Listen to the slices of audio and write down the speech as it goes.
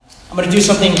I'm going to do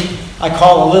something I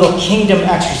call a little kingdom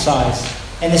exercise.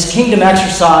 And this kingdom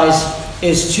exercise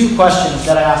is 2 questions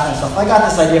that I ask myself. I got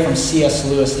this idea from C.S.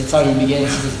 Lewis. It's how he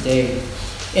begins his day.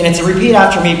 And it's a repeat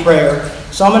after me prayer.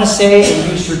 So I'm going to say, and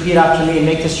you just repeat after me and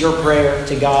make this your prayer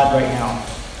to God right now.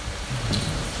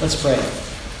 Let's pray.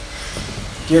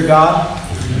 Dear God.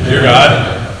 Dear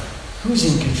God.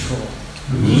 Who's in control?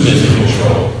 Who's in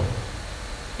control?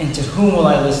 And to whom will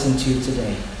I listen to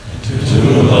today? And to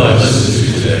whom will I listen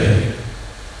to today?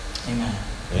 Amen.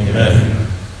 Amen.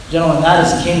 Gentlemen, that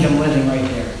is kingdom living right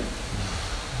there.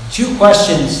 2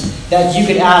 questions that you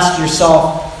could ask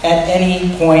yourself at any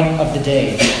point of the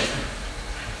day.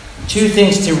 2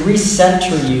 things to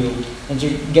recenter you and to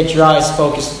get your eyes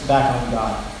focused back on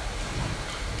God.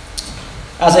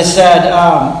 As I said,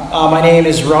 my name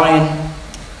is Ryan,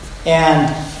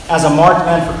 and as a marked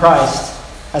man for Christ,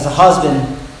 as a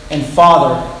husband and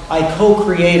father, I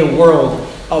co-create a world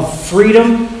of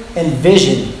freedom and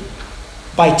vision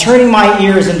by turning my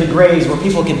ears into graves where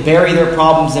people can bury their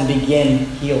problems and begin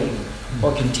healing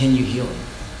or continue healing.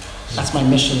 That's my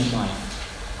mission in life.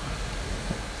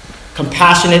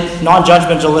 Compassionate,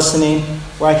 non-judgmental listening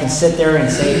where I can sit there and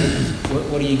say,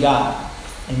 what do you got?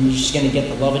 And you're just going to get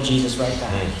the love of Jesus right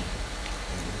back.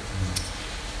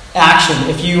 Action.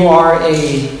 If you are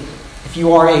a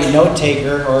note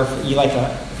taker, or if you like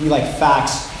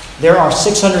facts, there are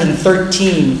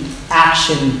 613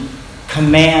 action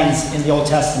commands in the Old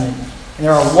Testament, and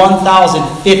there are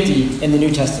 1,050 in the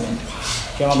New Testament.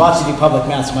 Okay, I'm about to do public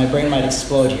math, so my brain might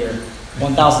explode here.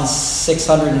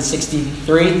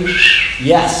 1,663?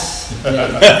 Yes.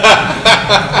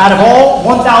 Out of all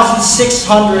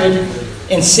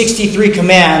 1,663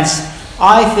 commands,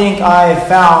 I think I have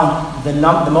found the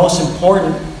most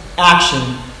important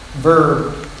action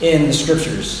verb in the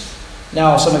Scriptures.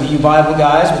 Now, some of you Bible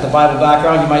guys with a Bible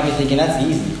background, you might be thinking, that's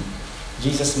easy.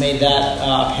 Jesus made that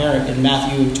apparent in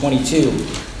Matthew 22,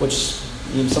 which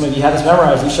some of you have this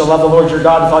memorized. You shall love the Lord your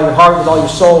God with all your heart, with all your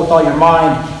soul, with all your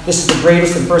mind. This is the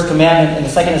greatest and first commandment. And the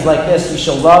second is like this. You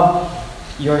shall love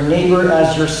your neighbor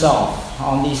as yourself.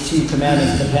 On these 2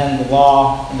 commandments depend the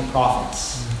law and the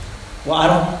prophets. Well, I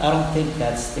don't think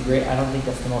that's the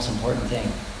most important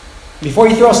thing. Before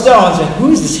you throw stones,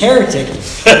 who is this heretic?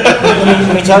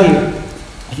 let me tell you.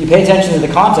 If you pay attention to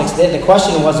the context, the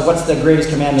question was, what's the greatest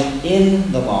commandment in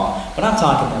the law? But I'm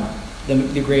talking about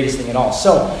the greatest thing at all.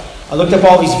 So I looked up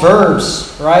all these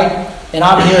verbs, right? And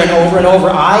I'm hearing over and over,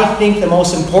 I think the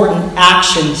most important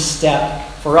action step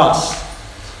for us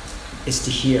is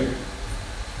to hear,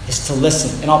 is to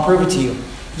listen. And I'll prove it to you.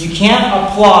 You can't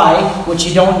apply what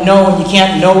you don't know, and you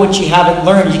can't know what you haven't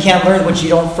learned. You can't learn what you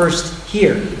don't first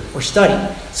hear or study.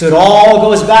 So it all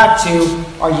goes back to,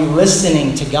 are you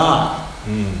listening to God?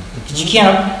 Because you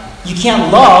can't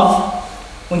love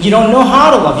when you don't know how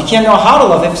to love. You can't know how to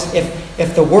love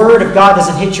if the word of God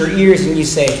doesn't hit your ears and you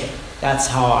say, that's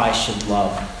how I should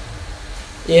love.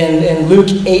 In Luke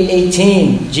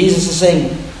 8:18, Jesus is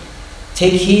saying,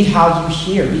 take heed how you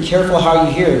hear. Be careful how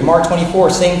you hear. Mark 24,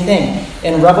 same thing.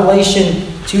 In Revelation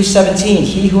 2:17,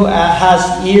 he who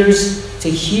has ears to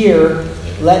hear,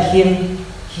 let him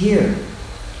hear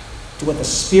to what the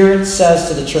Spirit says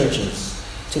to the churches.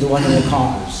 To the one who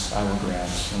conquers, I will grant.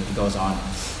 And it goes on.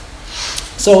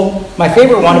 So, my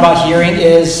favorite one about hearing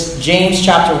is James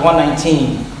chapter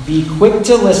 1:19. Be quick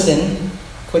to listen,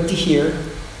 quick to hear,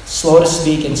 slow to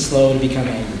speak, and slow to become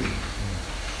angry.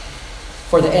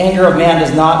 For the anger of man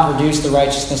does not produce the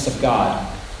righteousness of God.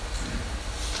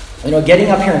 You know,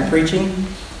 getting up here and preaching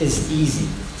is easy.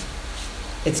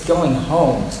 It's going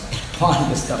home and applying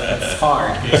this stuff that's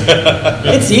hard.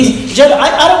 It's easy.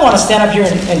 I don't want to stand up here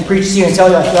and preach to you and tell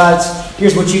you, like, God,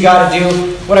 here's what you got to do.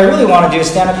 What I really want to do is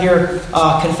stand up here,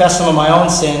 confess some of my own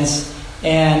sins,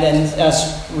 and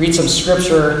read some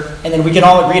scripture, and then we can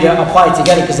all agree to apply it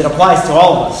together because it applies to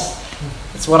all of us.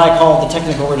 It's what I call, the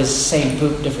technical word is same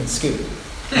poop, different scoop.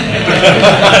 We're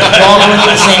all going to do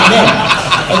the same thing.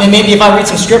 And then maybe if I read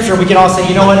some scripture, we can all say,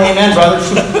 you know what, amen, brother.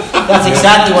 That's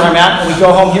exactly where I'm at. And we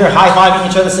go home here high-fiving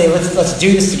each other, say, let's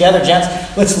do this together, gents.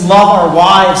 Let's love our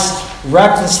wives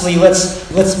recklessly. Let's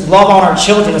love on our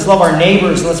children. Let's love our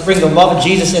neighbors. Let's bring the love of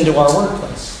Jesus into our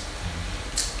workplace.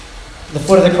 The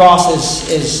foot of the cross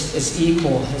is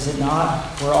equal, is it not?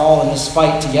 We're all in this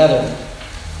fight together.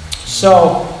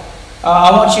 So,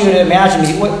 I want you to imagine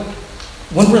me.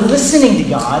 When we're listening to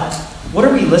God, what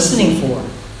are we listening for?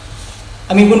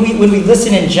 I mean, when we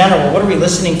listen in general, what are we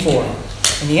listening for?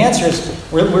 And the answer is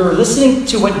we're listening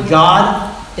to what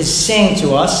God is saying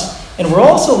to us, and we're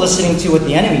also listening to what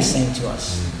the enemy is saying to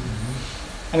us.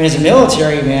 I mean, as a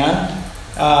military man,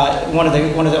 one of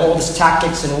the oldest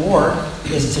tactics in war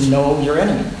is to know your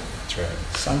enemy. That's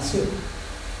right. Sun Tzu.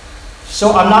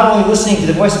 So I'm not only listening to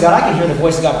the voice of God, I can hear the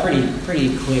voice of God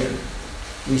pretty clear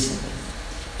recently.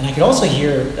 And I could also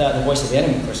hear the voice of the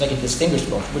enemy, of course. I could distinguish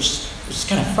both, which is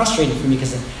kind of frustrating for me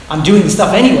because I'm doing the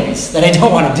stuff anyways that I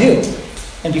don't want to do.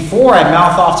 And before I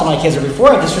mouth off to my kids or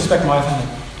before I disrespect my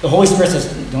wife, the Holy Spirit says,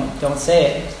 don't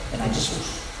say it. And I just,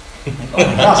 oh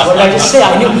my gosh, what did I just say?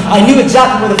 I knew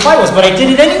exactly where the fight was, but I did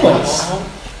it anyways.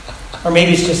 Or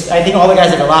maybe it's just, I think all the guys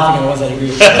that are laughing are the ones that agree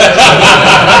with me.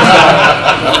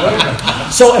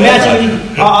 So imagine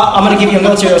me, I'm going to give you a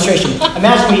military illustration.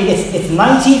 Imagine me, it's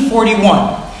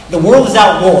 1941. The world is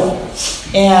at war.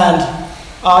 And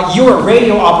you're a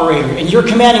radio operator, and your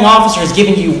commanding officer has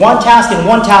given you one task and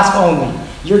one task only.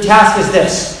 Your task is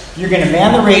this. You're going to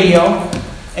man the radio,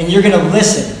 and you're going to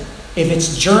listen. If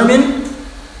it's German,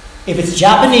 if it's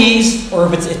Japanese, or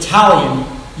if it's Italian,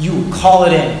 you call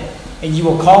it in. And you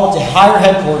will call it to higher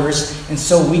headquarters, and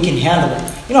so we can handle it.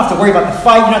 You don't have to worry about the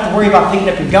fight. You don't have to worry about picking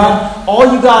up your gun. All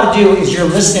you got to do is you're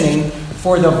listening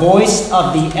for the voice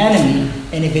of the enemy,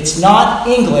 and if it's not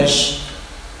English,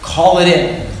 call it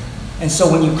in. And so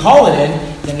when you call it in,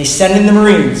 then they send in the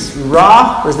Marines.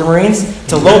 Hoorah! Where's the Marines?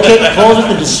 To locate, close with,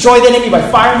 and destroy the enemy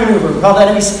by fire maneuver. We call that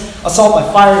enemy assault by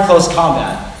fire in close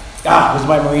combat. There's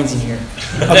my Marines in here.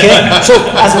 Okay? So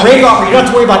as a radio operator, you don't have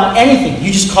to worry about anything.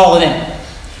 You just call it in.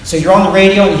 So you're on the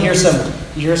radio and you hear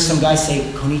some guy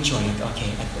say, Konnichiwa.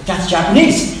 Okay, that's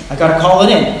Japanese. I got to call it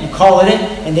in. You call it in,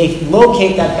 and they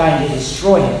locate that guy and they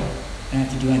destroy him. I don't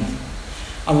have to do anything.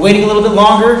 I'm waiting a little bit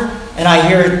longer, and I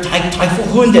hear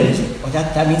Teufelshunden. Well,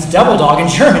 that means devil dog in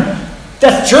German.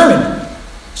 That's German.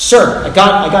 Sir, I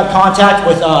got contact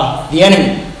with the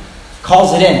enemy.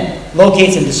 Calls it in,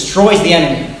 locates and destroys the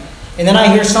enemy. And then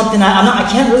I hear something I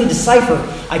can't really decipher.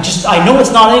 I know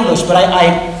it's not English, but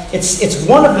it's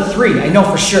one of the three. I know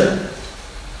for sure.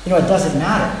 It doesn't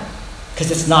matter because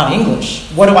it's not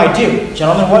English. What do I do,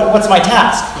 gentlemen? What's my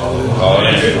task? Call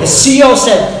it in. The CO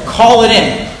said, call it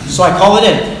in. So I call it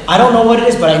in. I don't know what it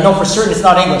is, but I know for certain it's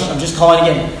not English. I'm just calling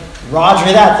it in. Roger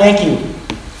that. Thank you.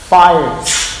 Fired.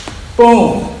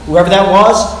 Boom. Whoever that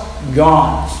was,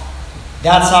 gone.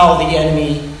 That's how the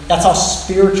enemy. That's how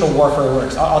spiritual warfare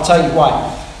works. I'll tell you why.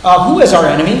 Who is our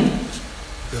enemy?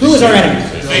 Who is our enemy?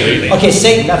 Satan. Okay,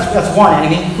 Satan. That's one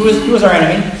enemy. Who is our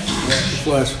enemy? The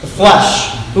flesh. The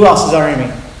flesh. Who else is our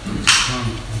enemy?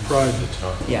 Pride.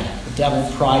 Yeah, the devil,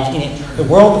 pride, the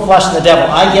world, the flesh, and the devil.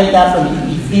 I get that from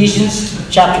Ephesians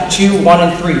chapter 2, 1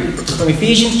 and 3. From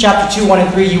Ephesians chapter 2, 1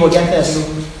 and 3, you will get this.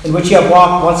 In which you have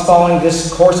walked once following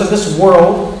this course of this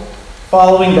world,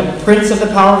 following the prince of the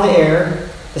power of the air,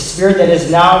 the spirit that is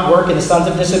now at work in the sons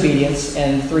of disobedience,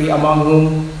 and 3, among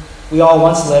whom we all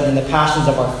once lived in the passions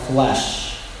of our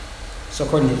flesh. So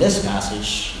according to this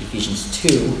passage, Ephesians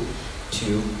 2,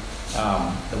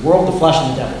 the world, the flesh,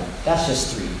 and the devil. That's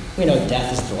just 3. We know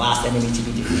death is the last enemy to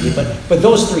be defeated, but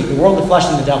those 3, the world, the flesh,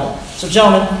 and the devil. So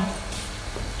gentlemen,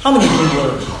 how many of you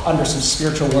were under some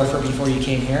spiritual warfare before you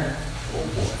came here?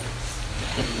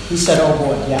 Who said, oh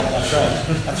boy? Yeah, that's right.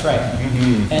 That's right.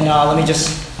 And let me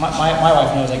just, my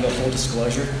wife knows I go full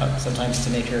disclosure, sometimes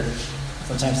to make her,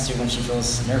 sometimes too when she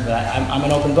feels nervous. I'm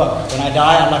an open book. When I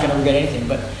die, I'm not going to regret anything,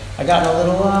 but I got in a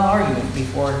little argument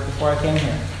before I came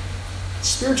here.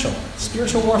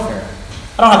 Spiritual warfare.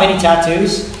 I don't have any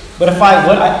tattoos, but if I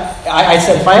would, I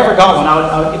said if I ever got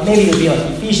one, maybe it would be like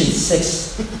Ephesians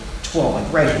 6:12,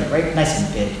 like right here, right, nice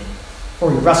and big. For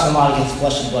we wrestle not against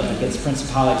flesh and blood, but against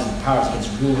principalities and powers,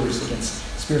 against rulers, against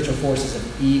spiritual forces of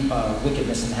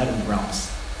wickedness in the heavenly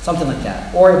realms. Something like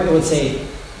that. Or it would say,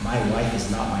 my wife is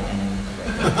not my enemy.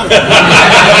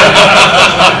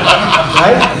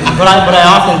 Right? But I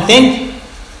often think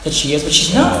that she is, but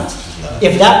she's not.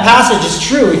 If that passage is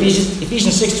true,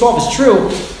 Ephesians 6:12 is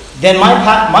true, then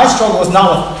my struggle is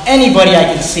not with anybody I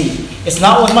can see. It's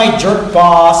not with my jerk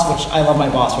boss, which I love my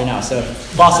boss right now. So,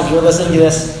 boss, if you're listening to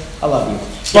this, I love you.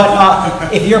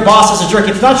 But if your boss is a jerk,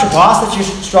 it's not your boss that's your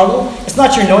struggle. It's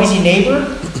not your noisy neighbor.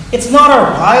 It's not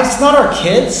our wives. It's not our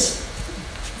kids.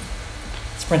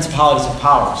 It's principalities and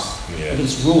powers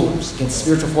against rulers, against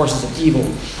spiritual forces of evil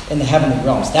in the heavenly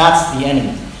realms. That's the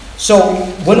enemy. So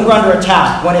when we're under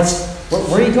attack, when it's,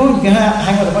 where are you going? You're going to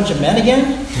hang with a bunch of men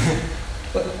again?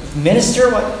 Minister?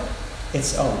 What?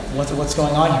 It's, what's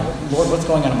going on here? Lord, what's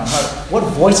going on in my heart? What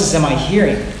voices am I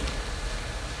hearing?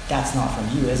 That's not from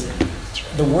you, is it?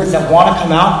 The words that want to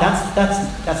come out,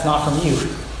 that's not from you.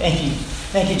 Thank you.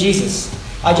 Thank you, Jesus.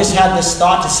 I just had this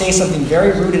thought to say something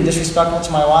very rude and disrespectful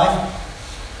to my wife,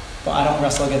 but I don't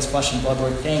wrestle against flesh and blood,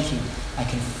 Lord. Thank you. I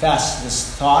confess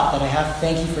this thought that I have.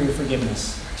 Thank you for your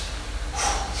forgiveness.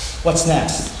 What's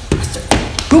next?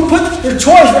 Who put your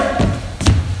toys?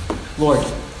 Lord,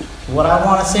 what I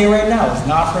want to say right now is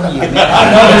not from you. Man,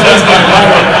 I know there's this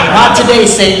right. Not today,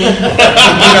 Satan.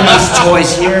 Bring up these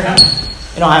toys here.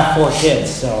 You know, I have 4 kids,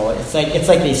 so it's like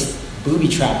they booby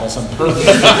trap us on purpose.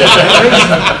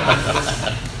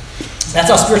 That's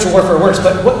how spiritual warfare works.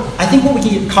 But I think what we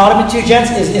can get caught up into,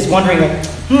 gents, is wondering, like,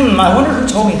 I wonder who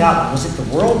told me that one. Was it the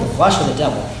world, the flesh, or the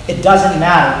devil? It doesn't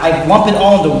matter. I lump it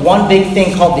all into one big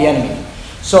thing called the enemy.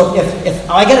 So if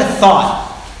I get a thought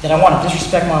that I want to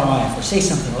disrespect my wife or say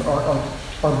something or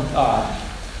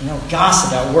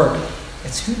gossip at work,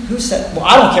 it's who said, well,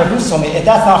 I don't care who told me, if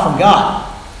that's not from God.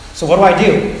 So what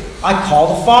do? I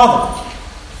call the Father.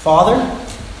 Father,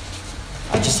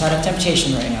 I just had a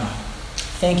temptation right now.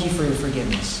 Thank you for your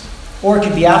forgiveness. Or it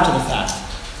could be after the fact.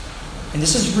 And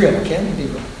this is real, okay? Let me be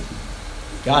real.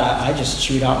 God, I just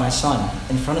chewed out my son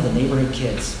in front of the neighborhood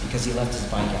kids because he left his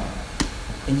bike out.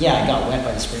 And yeah, I got wet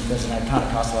by the sprinklers and I kind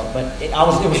of cost a lot, but it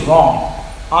was wrong.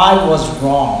 I was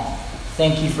wrong.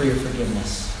 Thank you for your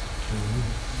forgiveness.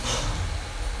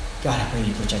 God, I pray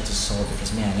you protect his soul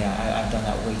because, man, yeah, I've done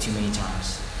that way too many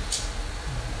times.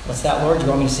 What's that, Lord? Do you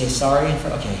want me to say sorry?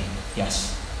 Okay,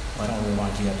 yes. Well, I don't really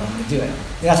want to do that, but I'm going to do it.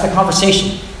 And that's the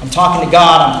conversation. I'm talking to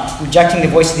God. I'm rejecting the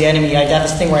voice of the enemy. I have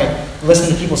this thing where I listen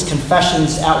to people's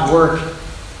confessions at work.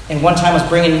 And one time I was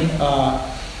bringing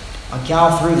a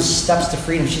gal through the steps to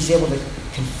freedom. She's able to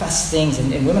confess things.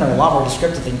 And women are a lot more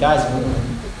descriptive than guys when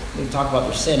they talk about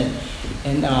their sin.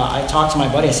 And I talked to my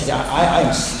buddy. I said, I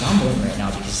am stumbling right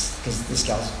now because this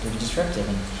gal's pretty descriptive.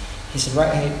 And he said,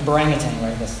 right, hey, Barangitan,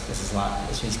 right? This is what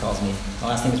he calls me. My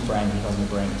last name is Brang. He calls me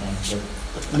Barangitan. So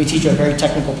let me teach you a very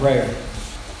technical prayer.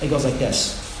 It goes like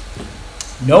this.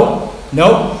 No. Jesus,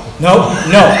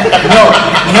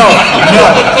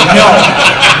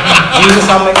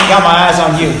 I got my eyes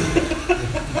on you.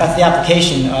 That's the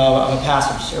application of a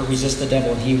passage. Or resist the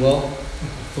devil and he will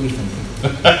flee from you.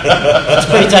 It's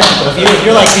pretty technical. If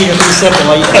you're like me, you're pretty simple.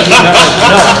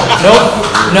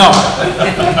 No.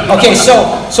 Okay,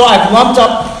 so I've lumped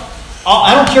up.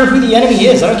 I don't care who the enemy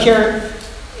is. I don't care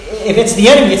if it's the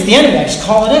enemy. It's the enemy. I just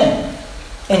call it in.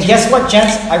 And guess what,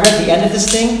 gents? I read the end of this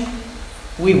thing.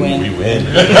 We win. There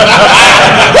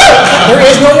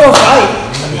is no more fight.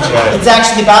 It's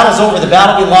actually the battle's over. The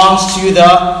battle belongs to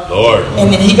the Lord.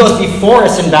 And then he goes before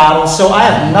us in battle. So I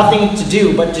have nothing to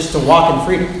do but just to walk in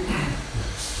freedom.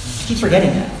 I keep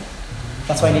forgetting that.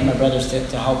 That's why I need my brothers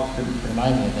to help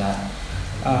remind me of that.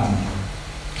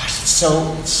 Gosh, it's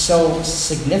so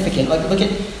significant. Like look at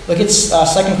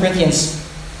 2 Corinthians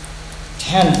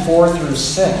 10, 4 through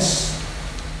 6.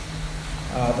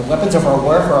 The weapons of our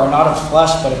warfare are not of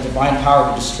flesh, but of divine power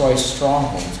to destroy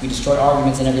strongholds. We destroy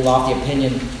arguments and every lofty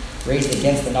opinion raised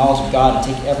against the knowledge of God and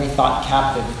take every thought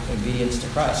captive in obedience to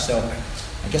Christ. So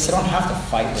I guess I don't have to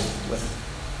fight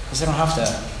because I don't have to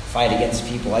fight against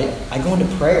people. I go into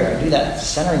prayer. I do that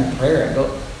centering prayer. I go,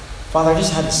 Father, I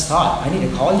just had this thought. I need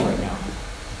to call you right now.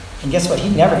 And guess what? He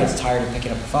never gets tired of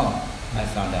picking up the phone. I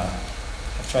found out.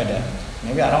 I've tried to.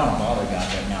 Maybe I don't want to bother God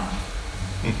right now.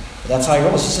 But that's how he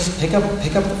rolls. He says, pick up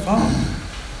the phone.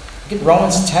 Look at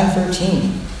Romans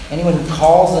 10:13. Anyone who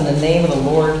calls on the name of the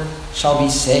Lord shall be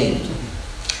saved.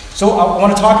 So I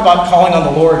want to talk about calling on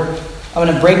the Lord. I'm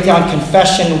going to break down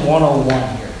Confession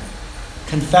 101 here.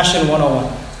 Confession 101.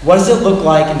 What does it look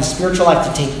like in the spiritual life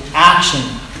to take action?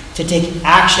 To take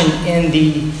action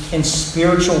in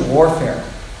spiritual warfare.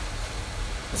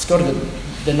 Let's go to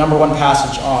the number one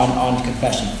passage on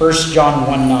confession. 1 John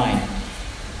 1:9.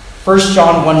 1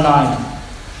 John 1:9.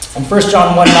 And 1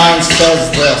 John 1:9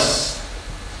 says this.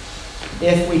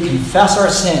 If we confess our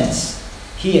sins,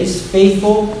 he is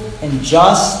faithful and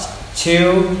just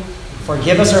to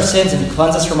forgive us our sins and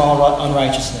cleanse us from all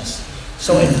unrighteousness.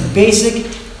 So in basic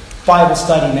Bible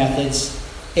study methods,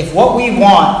 if what we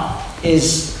want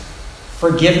is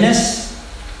forgiveness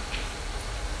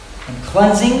and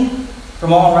cleansing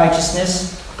from all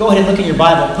unrighteousness, go ahead and look in your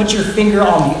Bible. Put your finger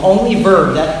on the only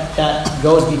verb that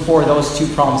goes before those two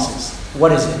promises.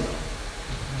 What is it?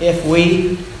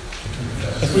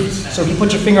 So if you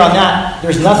put your finger on that,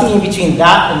 there's nothing in between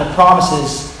that and the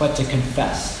promises but to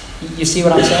confess. You see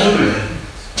what I'm saying?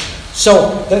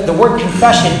 So the word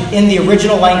confession in the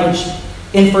original language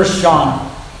in 1 John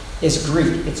is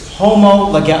Greek. It's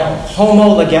homo legeo.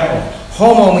 Homo legeo.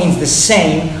 Homo means the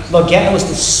same. Legeo is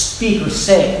to speak or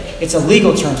say. It's a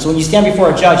legal term. So when you stand before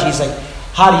a judge, he's like,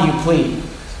 how do you plead?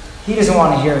 He doesn't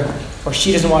want to hear, or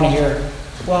she doesn't want to hear,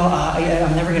 well,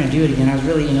 I'm never going to do it again. I was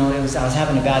really, I was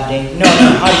having a bad day. No,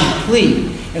 how do you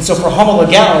plead? And so for homo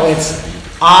legeo, it's,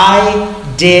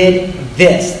 I did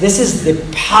this. This is the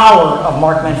power of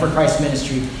Mark Men for Christ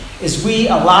ministry, is we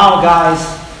allow guys,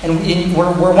 and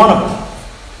we're one of them.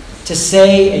 to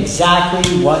say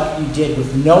exactly what you did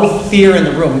with no fear in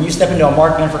the room. When you step into a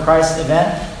Mark Men for Christ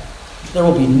event, there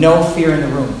will be no fear in the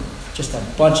room. Just a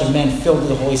bunch of men filled with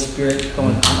the Holy Spirit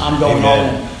going, I'm going all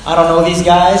in. I don't know these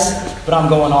guys, but I'm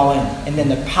going all in. And then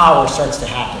the power starts to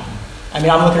happen. I mean,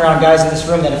 I'm looking around guys in this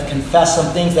room that have confessed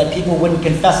some things that people wouldn't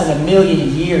confess in a million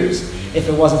years if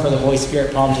it wasn't for the Holy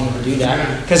Spirit prompting them to do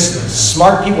that. Because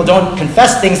smart people don't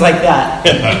confess things like that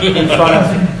in front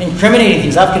of incriminating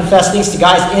things. I've confessed things to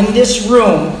guys in this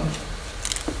room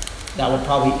that would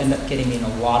probably end up getting me in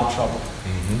a lot of trouble.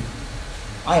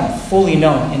 I am fully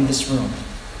known in this room.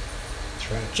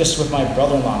 That's right. Just with my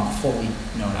brother-in-law, I'm fully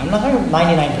known. I'm not talking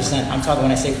 99%. I'm talking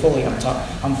when I say fully,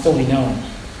 I'm fully known.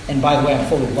 And by the way, I'm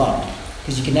fully loved.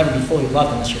 Because you can never be fully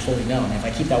loved unless you're fully known. If I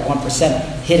keep that 1%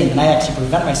 hidden, then I actually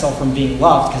prevent myself from being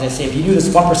loved. Because I say, if you knew this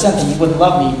 1%, then you wouldn't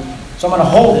love me. So I'm going to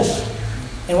hold it.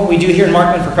 And what we do here in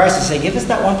Mark Men for Christ is say, give us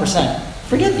that 1%.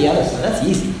 Forget the other stuff. That's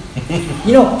easy.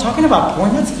 Talking about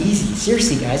porn, that's easy.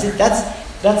 Seriously, guys.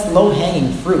 That's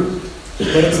low-hanging fruit.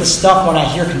 But it's the stuff when I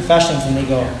hear confessions and they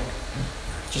go,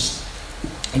 just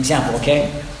example,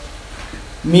 okay?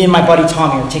 Me and my buddy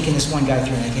Tommy are taking this one guy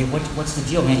through, and I'm like, hey, what's the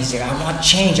deal, man? He's like, I want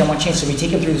change. So we take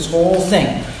him through this whole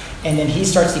thing. And then he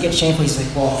starts to get shameful. He's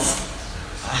like, well,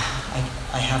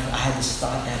 I had this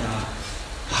thought that,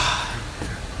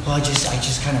 I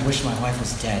just kind of wish my wife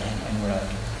was dead. And we're like,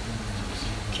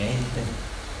 okay,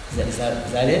 is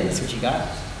that it? That's what you got?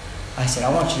 I said, I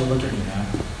want you to look at me, man.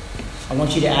 I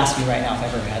want you to ask me right now if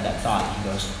I've ever had that thought. He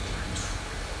goes,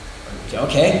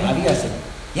 okay, have you guys? Said,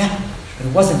 yeah. But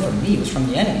it wasn't from me, it was from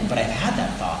the enemy, but I've had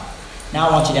that thought. Now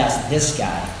I want you to ask this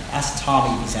guy, ask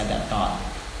Tommy if he's had that thought.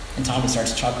 And Tommy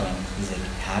starts chuckling. He's like,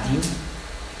 have you?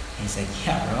 And he's like,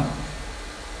 yeah, bro.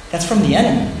 That's from the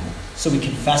enemy. So we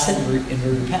confess it and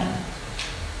we repent.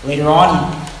 Later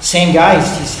on, same guy,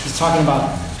 he's talking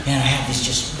about, man, I have this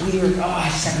just weird, I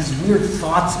just have these weird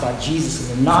thoughts about Jesus,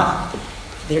 and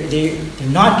they're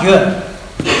not good.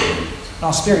 And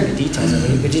I'll spare you the details of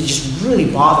it, but it just really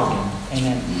bothered him. And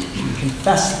then he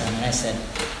confessed to them, and I said,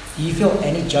 do you feel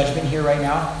any judgment here right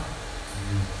now?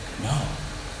 No.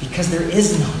 Because there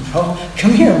is none, bro.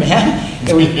 Come here, man.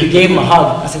 And we gave him a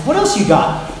hug. I said, what else you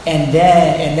got? And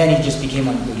then he just became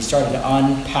unglued. He started to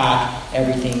unpack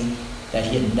everything that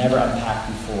he had never unpacked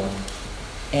before.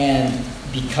 And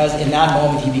because in that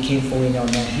moment he became fully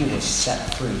known, man, he was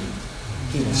set free.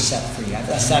 He was set free.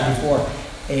 I sat before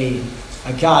a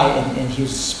guy, and he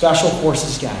was a special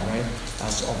forces guy, right?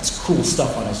 Has all this cool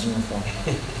stuff on his uniform,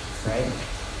 right?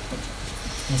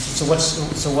 And so what's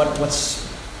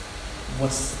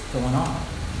going on?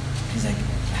 He's like,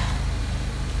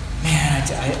 man,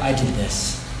 I did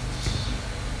this,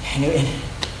 and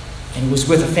it was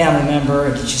with a family member,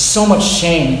 and it's just so much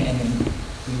shame. And then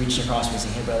we reached across and we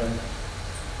said, hey, brother,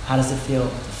 how does it feel to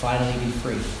finally be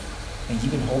free? And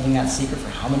you've been holding that secret for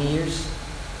how many years?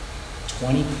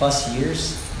 20 plus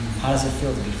years? How does it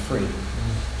feel to be free?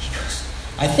 He goes,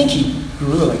 I think he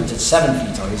grew like to 7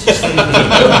 feet tall. He's just like,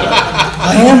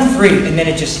 I am free. And then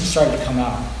it just started to come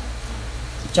out.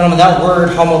 Gentlemen, that word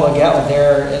homologeo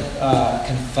there,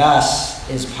 confess,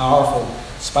 is powerful.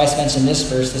 Spice mentioned this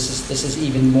verse. This is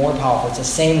even more powerful. It's the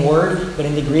same word, but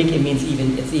in the Greek it means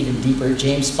it's even deeper.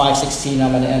 James 5:16.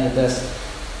 I'm going to end with this.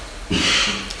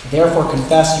 Therefore,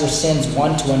 confess your sins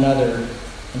one to another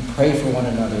and pray for one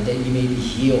another that you may be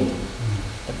healed.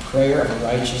 The prayer of a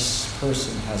righteous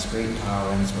person has great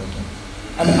power and is working.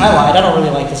 I mean, I lied. I don't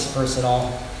really like this verse at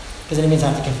all because it means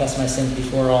I have to confess my sins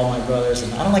before all my brothers,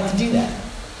 and I don't like to do that.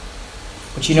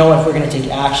 But you know, if we're going to take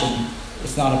action,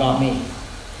 it's not about me.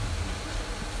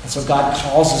 And so God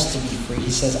calls us to be free.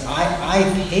 He says, I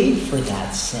paid for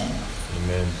that sin.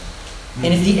 Amen.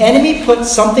 And if the enemy put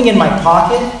something in my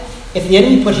pocket, if the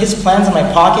enemy put his plans in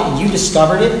my pocket and you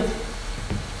discovered it,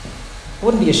 I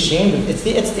wouldn't be ashamed of it.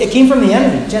 It came from the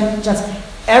enemy. Gents,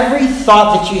 every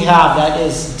thought that you have that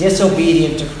is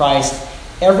disobedient to Christ,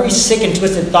 every sick and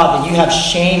twisted thought that you have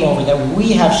shame over, that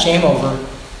we have shame over,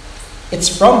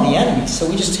 it's from the enemy. So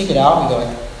we just take it out and we go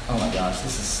like, oh my gosh,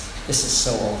 this is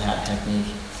so old hat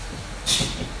technique.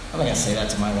 I'm not going to say that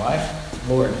to my wife.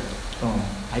 Lord, boom,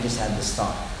 I just had this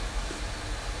thought.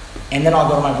 And then I'll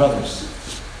go to my brothers.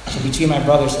 So between my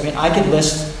brothers, I mean, I could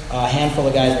list a handful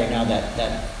of guys right now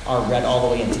that are read all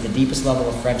the way into the deepest level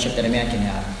of friendship that a man can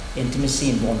have. Intimacy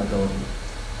and vulnerability.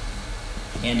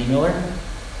 Andy Miller,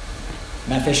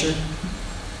 Matt Fisher,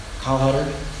 Kyle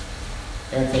Hutter,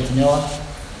 Eric Ventanilla,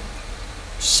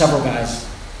 several guys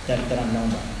that I'm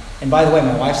known by. And by the way,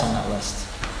 my wife's on that list.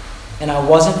 And I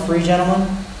wasn't free, gentlemen,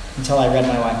 until I read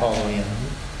my wife all the way in.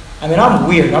 I mean, I'm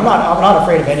weird. I'm not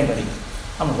afraid of anybody.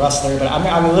 I'm a wrestler, but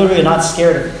I'm literally not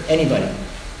scared of anybody.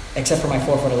 except for my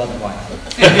 4'11" wife.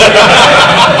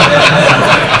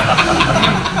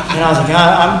 And I was like,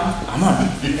 I'm on it.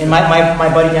 And my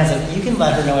buddy Dan's like, you can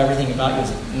let her know everything about you. I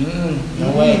was like,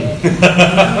 no way.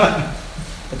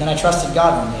 But then I trusted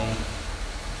God one day.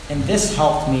 And this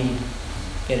helped me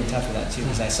get in touch with that too,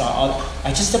 because I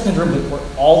just stepped in the room where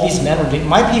all these men were doing.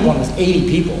 My P1 was 80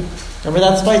 people. Remember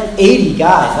that spike? 80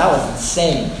 guys. That was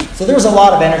insane. So there was a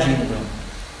lot of energy in the room.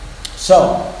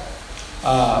 So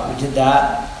we did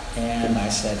that, and I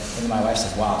said, and my wife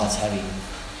said, wow, that's heavy.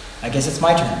 I guess it's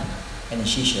my turn. And then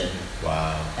she shared.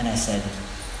 Wow. And I said,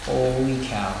 holy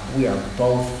cow, we are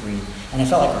both free. And I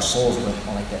felt like our souls were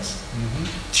going like this.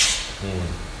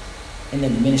 And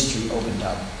then ministry opened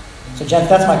up. So, Jeff,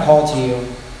 that's my call to you,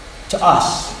 to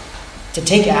us, to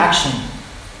take action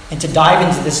and to dive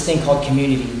into this thing called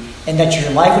community, and that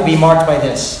your life would be marked by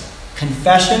this: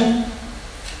 confession,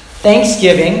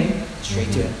 thanksgiving,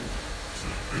 straight to it,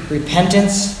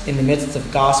 repentance in the midst of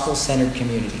gospel-centered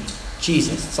community.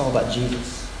 Jesus, it's all about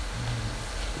Jesus.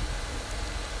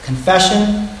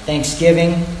 Confession,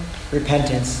 thanksgiving,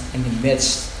 repentance in the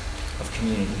midst of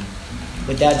community.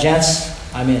 With that, gents,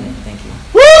 I'm in. Thank you.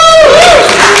 Woo!